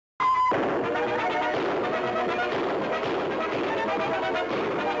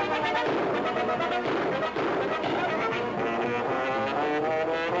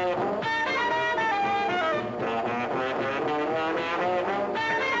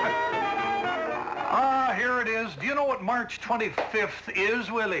what March 25th is,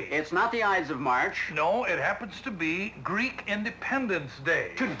 Willie? It's not the Ides of March. No, it happens to be Greek Independence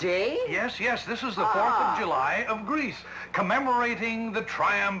Day. Today? Yes, this is the 4th of July of Greece, commemorating the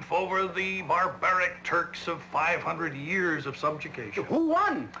triumph over the barbaric Turks of 500 years of subjugation. Who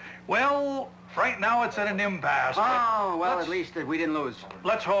won? Well, right now it's at an impasse. Oh, well, at least we didn't lose.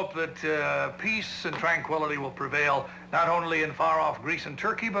 Let's hope that peace and tranquility will prevail, not only in far-off Greece and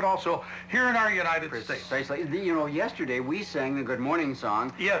Turkey, but also here in our United States. Precisely. You know, yesterday we sang the Good Morning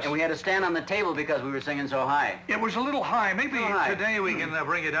song. Yes. And we had to stand on the table because we were singing so high. It was a little high. Maybe today we can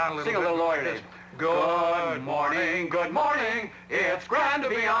bring it down a little bit. Sing a little lower today. Good morning, good morning. It's grand to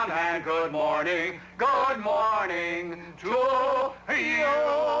be on hand. Good morning to you.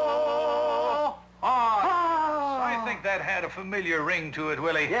 I think that had a familiar ring to it,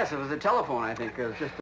 Willie. Yes, it was the telephone, I think. It was just